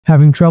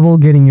Having trouble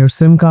getting your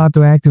SIM card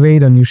to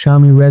activate on your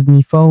Xiaomi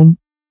Redmi phone?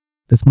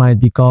 This might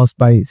be caused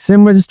by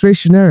SIM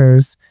registration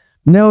errors,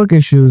 network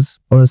issues,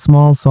 or a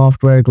small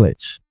software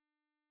glitch.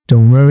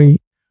 Don't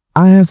worry,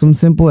 I have some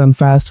simple and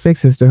fast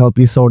fixes to help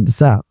you sort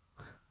this out.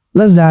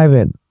 Let's dive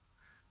in.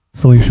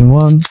 Solution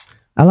 1.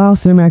 Allow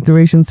SIM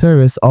activation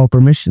service all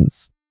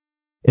permissions.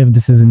 If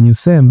this is a new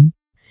SIM,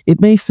 it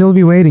may still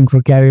be waiting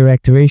for carrier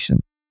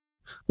activation.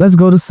 Let's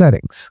go to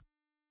Settings.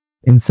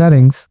 In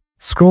Settings,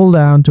 scroll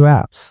down to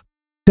Apps.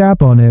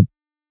 Tap on it,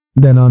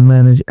 then on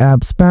Manage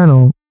Apps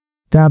panel,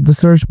 tap the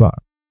search bar.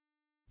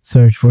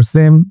 Search for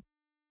SIM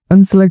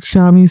and select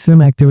Xiaomi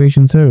SIM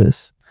activation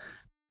service.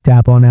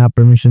 Tap on App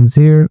Permissions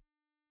here.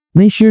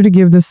 Make sure to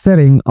give this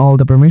setting all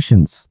the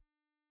permissions.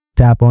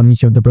 Tap on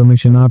each of the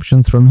permission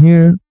options from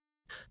here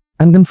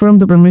and confirm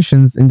the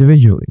permissions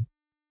individually.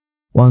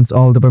 Once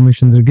all the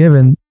permissions are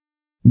given,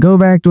 go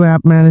back to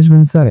App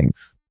Management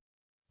Settings.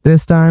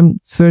 This time,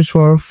 search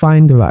for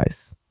Find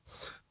Device.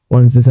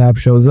 Once this app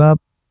shows up,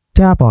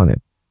 tap on it.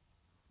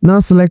 Now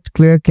select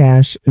Clear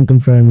Cache and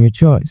confirm your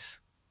choice.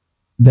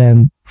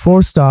 Then,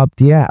 force stop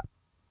the app.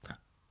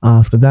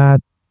 After that,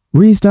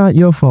 restart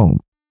your phone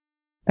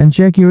and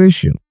check your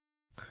issue.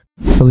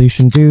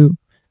 Solution 2.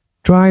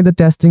 Try the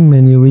testing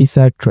menu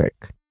reset trick.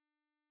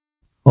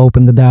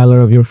 Open the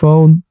dialer of your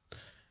phone.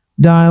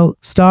 Dial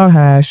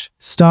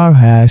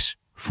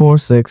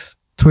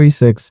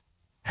 ***4636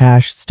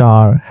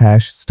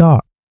 #***.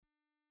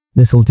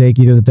 This will take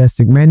you to the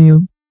testing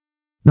menu.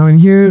 Now in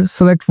here,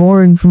 select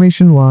Phone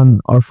Information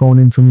 1 or Phone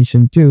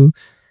Information 2,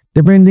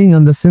 depending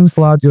on the SIM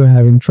slot you're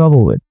having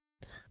trouble with.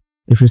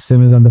 If your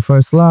SIM is on the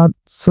first slot,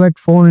 select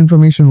Phone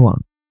Information 1.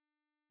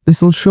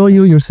 This will show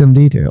you your SIM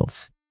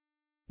details.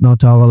 Now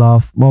toggle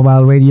off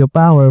mobile radio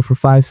power for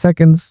 5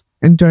 seconds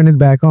and turn it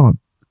back on.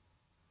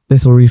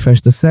 This will refresh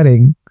the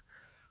setting.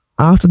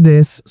 After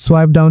this,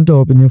 swipe down to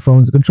open your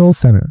phone's control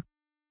center.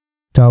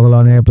 Toggle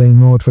on airplane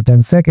mode for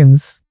 10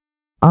 seconds.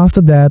 After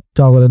that,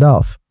 toggle it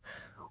off.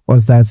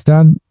 Once that's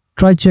done,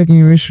 try checking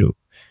your issue.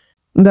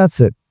 And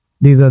that's it.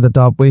 These are the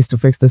top ways to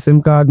fix the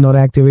SIM card not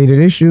activated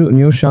issue in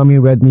your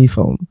Xiaomi Redmi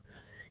phone.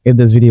 If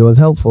this video was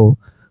helpful,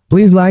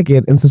 please like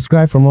it and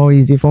subscribe for more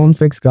easy phone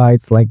fix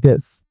guides like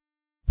this.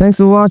 Thanks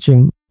for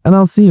watching, and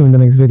I'll see you in the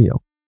next video.